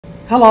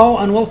Hello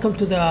and welcome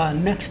to the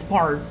next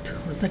part,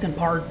 or second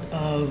part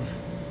of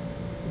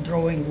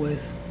drawing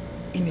with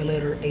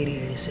emulator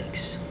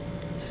 8086.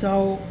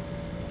 So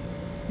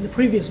in the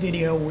previous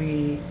video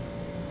we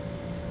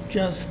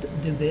just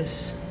did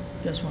this,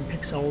 just one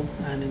pixel,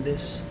 and in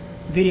this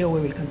video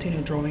we will continue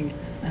drawing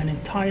an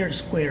entire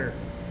square.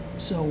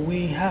 So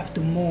we have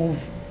to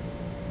move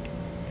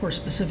for a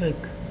specific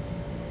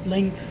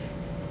length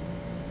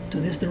to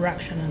this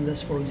direction, and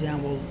this, for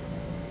example,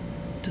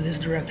 to this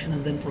direction,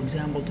 and then for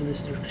example to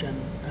this direction,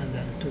 and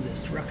then to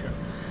this direction,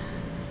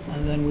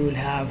 and then we will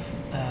have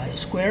a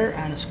square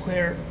and a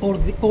square. All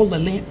the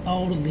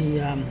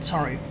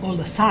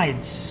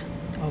sides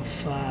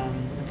of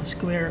a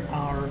square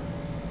are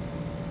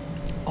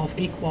of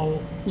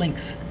equal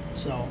length.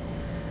 So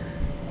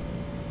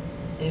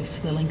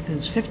if the length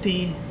is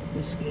 50,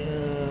 this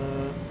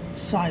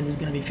side is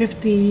going to be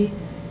 50,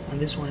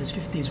 and this one is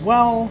 50 as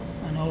well,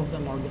 and all of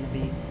them are going to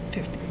be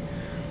 50.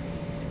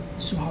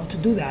 So how to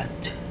do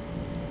that?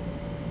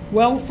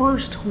 Well,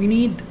 first we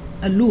need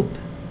a loop.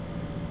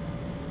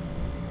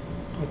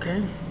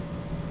 Okay.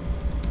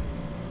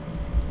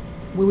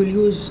 We will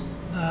use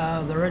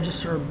the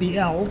register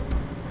BL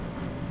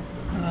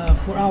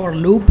for our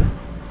loop.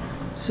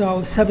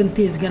 So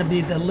 70 is going to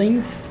be the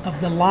length of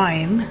the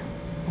line.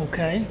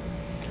 Okay.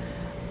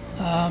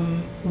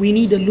 We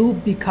need a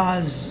loop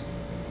because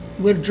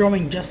we're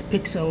drawing just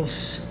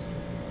pixels,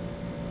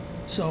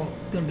 so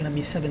they're going to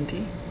be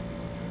 70.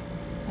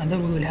 And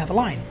then we will have a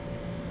line.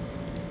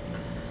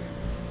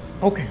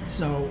 Okay,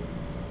 so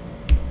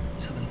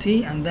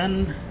 70, and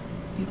then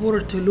in order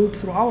to loop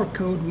through our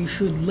code, we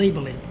should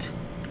label it.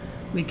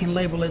 We can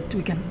label it,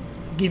 we can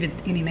give it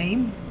any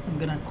name. I'm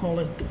gonna call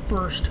it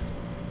first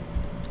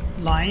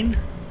line,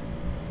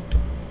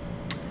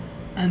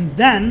 and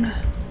then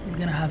we're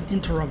gonna have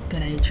interrupt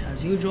 10H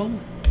as usual.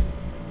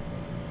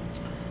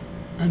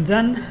 And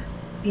then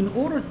in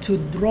order to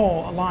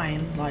draw a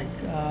line, like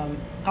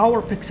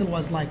our pixel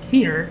was like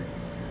here,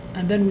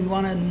 and then we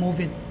want to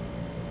move it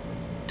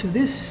to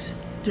this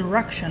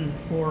direction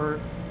for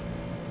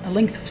a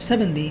length of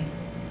 70,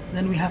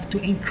 then we have to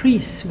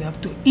increase, we have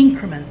to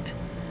increment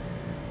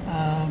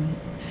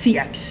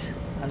CX,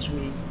 as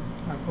we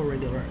have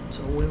already learned.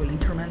 So we will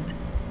increment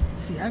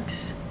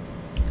CX,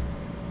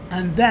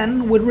 and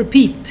then we'll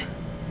repeat.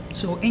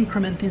 So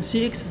increment in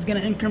CX is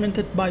going to increment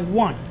it by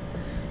 1.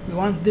 We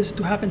want this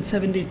to happen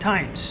 70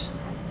 times,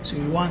 so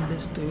we want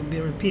this to be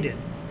repeated.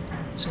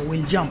 So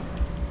we'll jump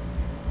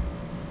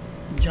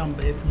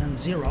if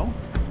non-zero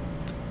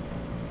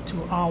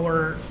to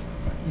our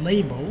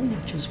label,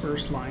 which is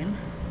first line.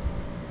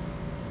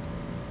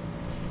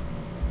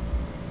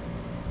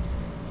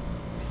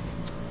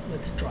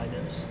 Let's try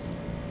this.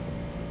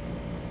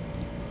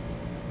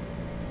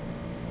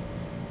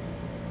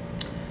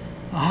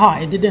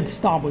 Aha, it didn't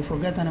stop. We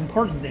forgot an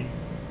important thing.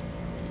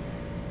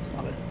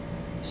 Stop it.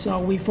 So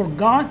we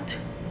forgot,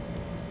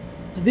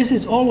 this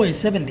is always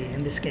 70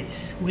 in this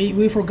case.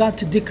 We forgot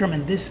to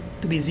decrement this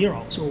to be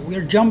 0. So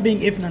we're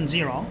jumping if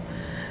non-zero,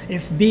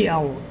 if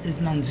BL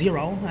is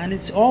non-zero, and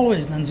it's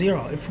always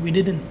non-zero if we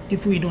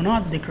do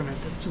not decrement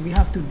it. So we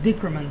have to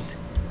decrement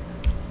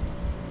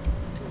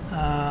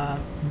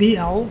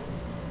BL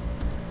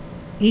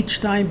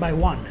each time by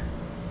 1.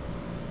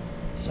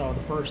 So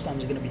the first time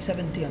is going to be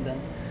 70, and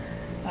then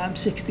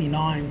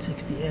 69,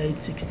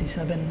 68,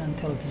 67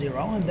 until it's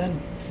 0, and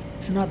then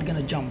it's not going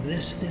to jump.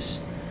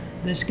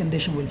 This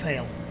condition will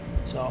fail,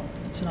 so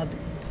it's going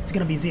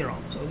to be 0.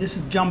 So this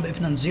is jump if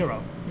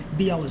non-zero, if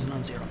BL is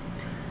non-zero.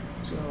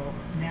 So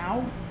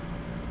now,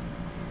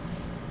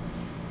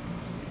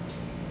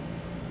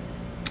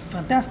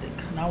 fantastic.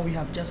 Now we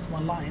have just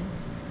one line.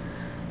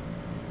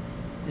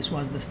 This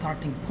was the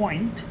starting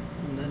point,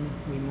 and then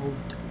we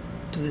moved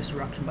to this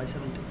direction by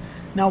 70.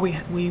 Now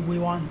we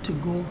want to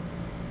go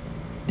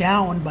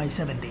down by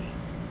 70.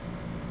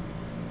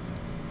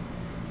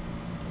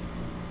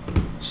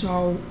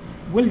 So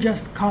we'll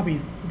just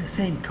copy the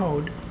same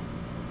code.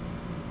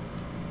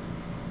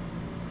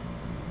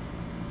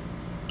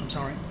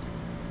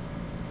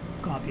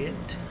 Copy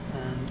it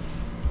and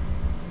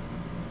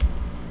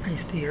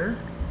paste here,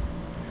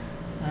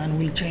 and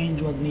we'll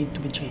change what needs to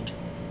be changed.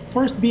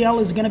 First BL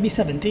is going to be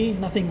 70,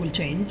 nothing will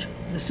change,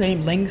 the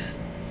same length.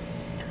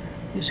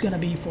 This is going to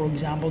be, for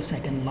example,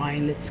 second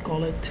line, let's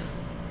call it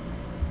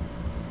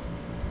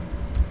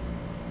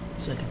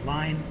second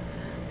line.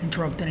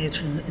 Interrupt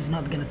 10H is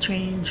not going to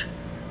change.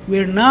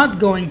 We're not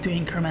going to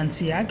increment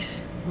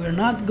CX. We're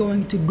not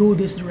going to go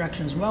this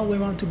direction as well. We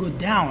want to go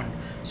down.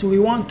 So we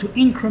want to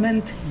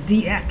increment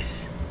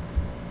DX.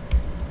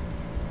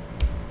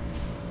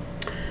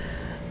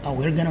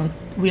 We're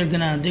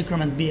gonna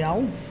decrement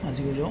BL as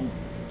usual,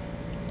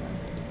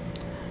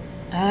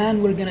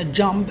 and we're gonna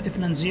jump if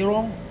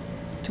non-zero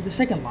to the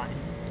second line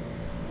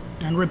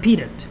and repeat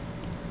it.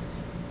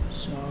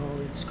 So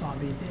let's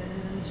copy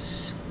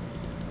this,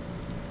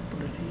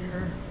 put it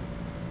here,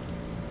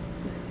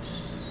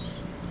 this,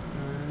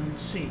 and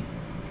C.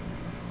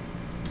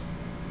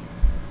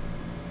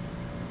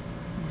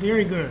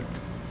 Very good.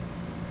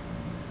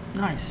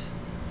 Nice.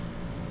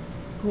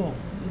 Cool.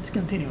 Let's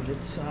continue.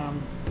 Let's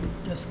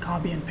just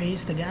copy and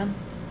paste again.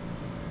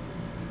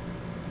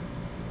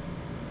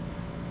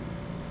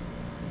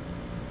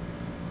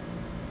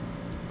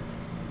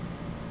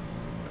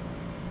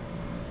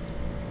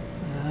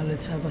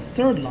 Let's have a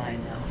third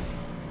line now.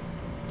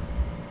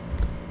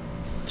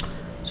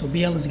 So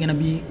BL is going to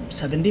be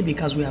 70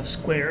 because we have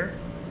square.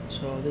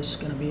 So this is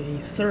going to be a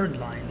third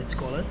line, let's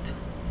call it.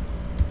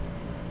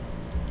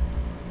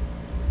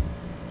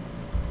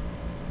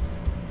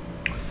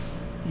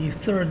 A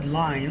third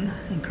line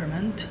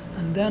increment.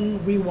 And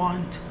then we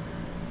want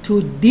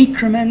to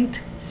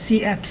decrement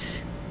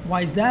CX.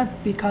 Why is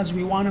that? Because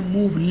we want to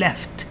move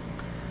left.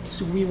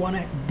 So we want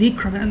to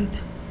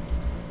decrement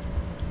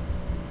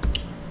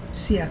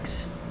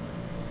CX.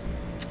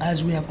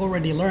 As we have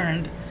already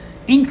learned,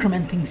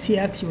 incrementing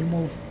CX, you will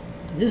move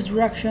to this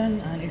direction,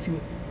 and if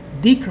you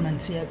decrement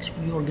CX,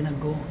 you're gonna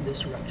go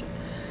this direction.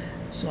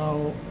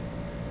 So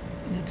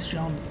let's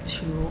jump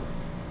to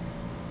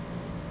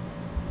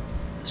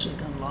the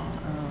second line,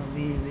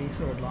 the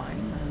third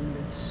line, and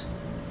let's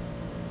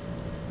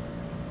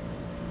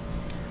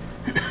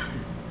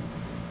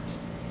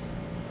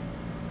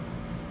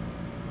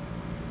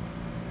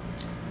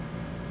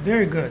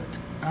very good.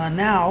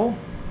 Now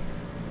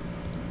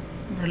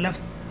we're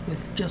left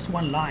with just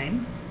one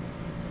line,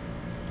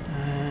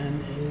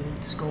 and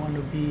it's going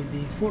to be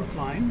the fourth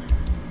line.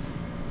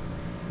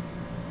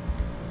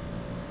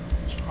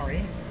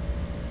 Sorry.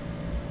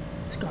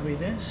 Let's copy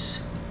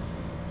this,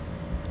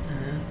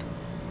 and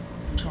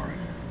I'm sorry.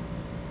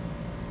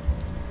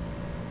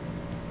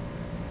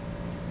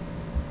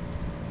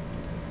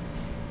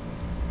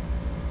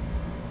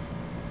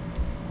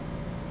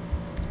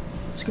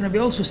 It's going to be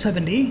also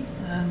 70,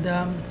 and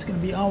it's going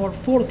to be our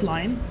fourth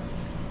line.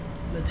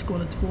 Let's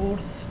call it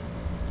fourth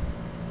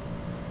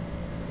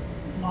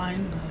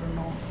line. I don't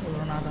know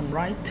whether or not I'm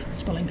right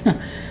spelling.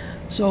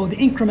 So the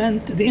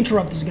increment, the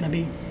interrupt is going to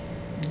be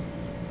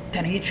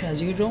 10 each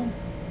as usual.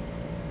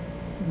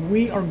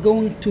 We are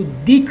going to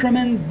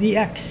decrement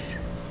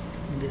dx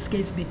in this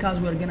case because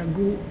we're going to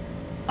go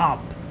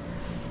up.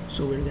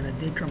 So we're going to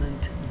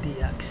decrement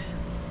dx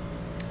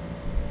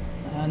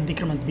and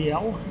decrement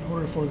BL in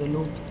order for the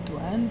loop to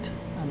end,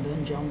 and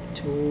then jump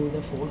to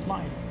the fourth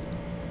line.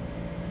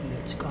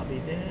 Let's copy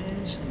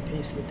this and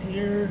paste it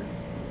here,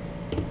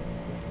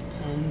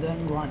 and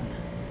then run.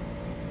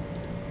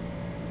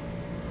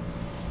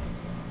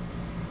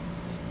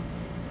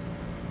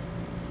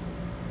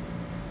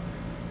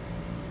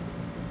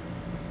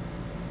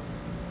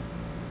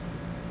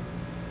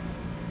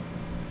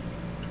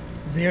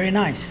 Very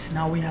nice.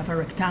 Now we have a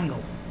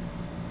rectangle.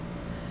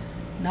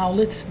 Now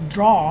let's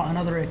draw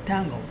another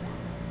rectangle.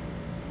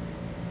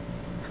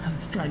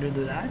 Let's try to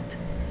do that.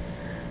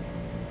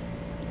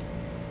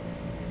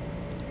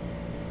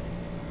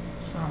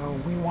 So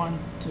we want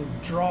to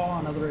draw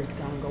another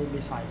rectangle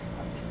besides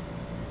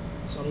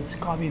that. So let's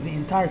copy the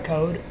entire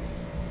code.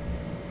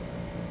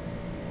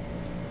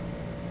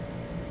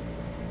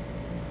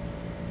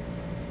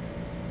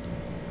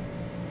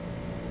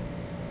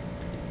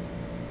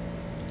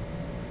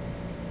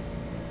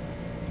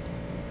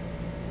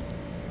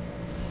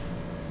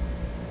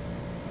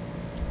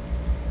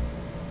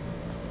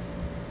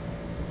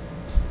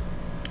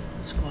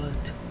 Let's call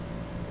it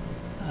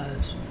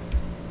as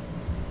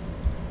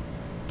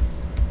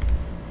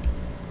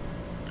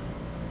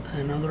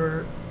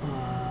another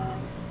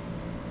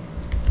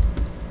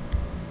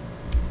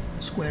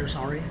square,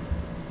 sorry.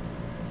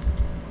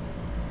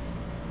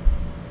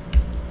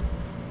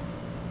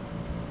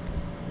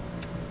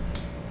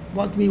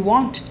 What we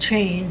want to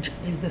change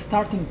is the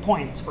starting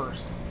points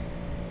first.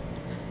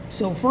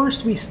 So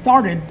first we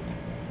started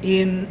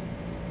in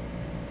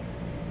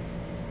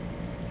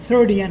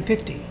 30 and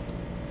 50,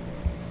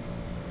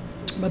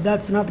 but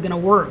that's not gonna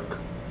work.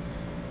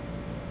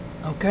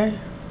 Okay,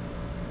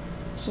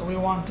 so we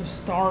want to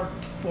start,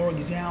 for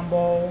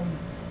example,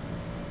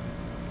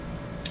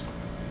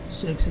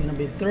 6 is gonna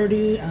be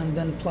 30, and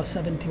then plus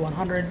 70,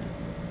 100,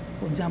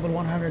 for example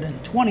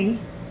 120,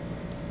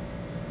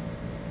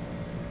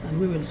 and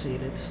we will see.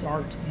 Let's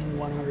start in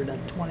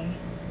 120.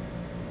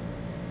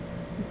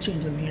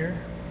 Change them here.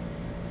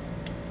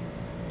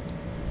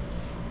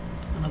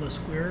 Another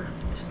square.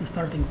 It's the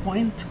starting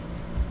point.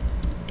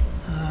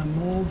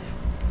 Move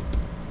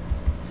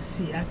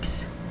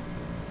CX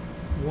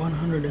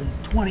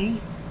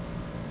 120,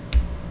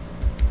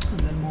 and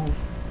then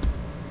move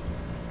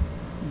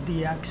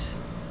DX.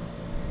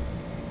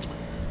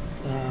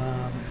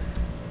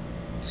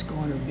 It's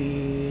going to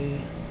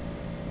be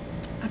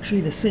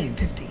actually the same,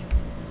 50.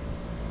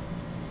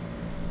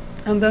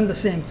 And then the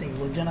same thing.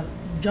 We're gonna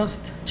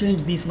just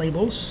change these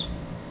labels.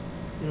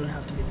 They don't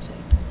have to be the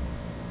same.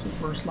 So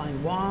first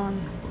line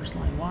 1, first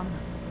line 1,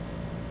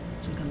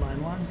 second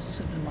line 1,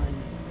 second line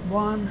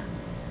 1,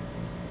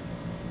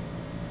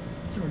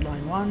 third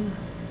line 1,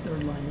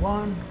 third line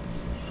 1,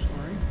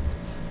 sorry,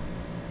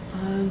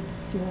 and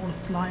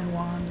fourth line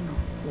 1,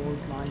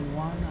 fourth line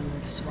 1, and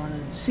let's run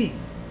and see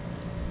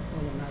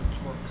whether that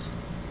works.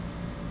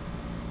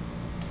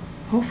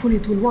 Hopefully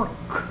it will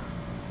work.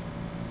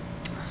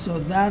 So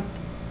that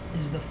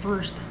is the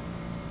first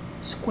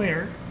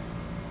square.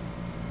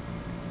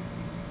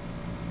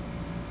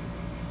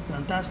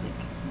 Fantastic.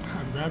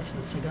 That's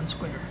the second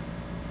square.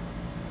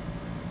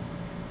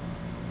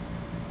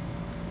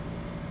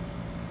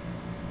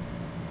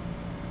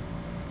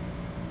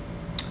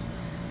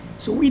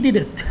 So we did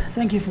it.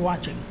 Thank you for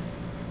watching.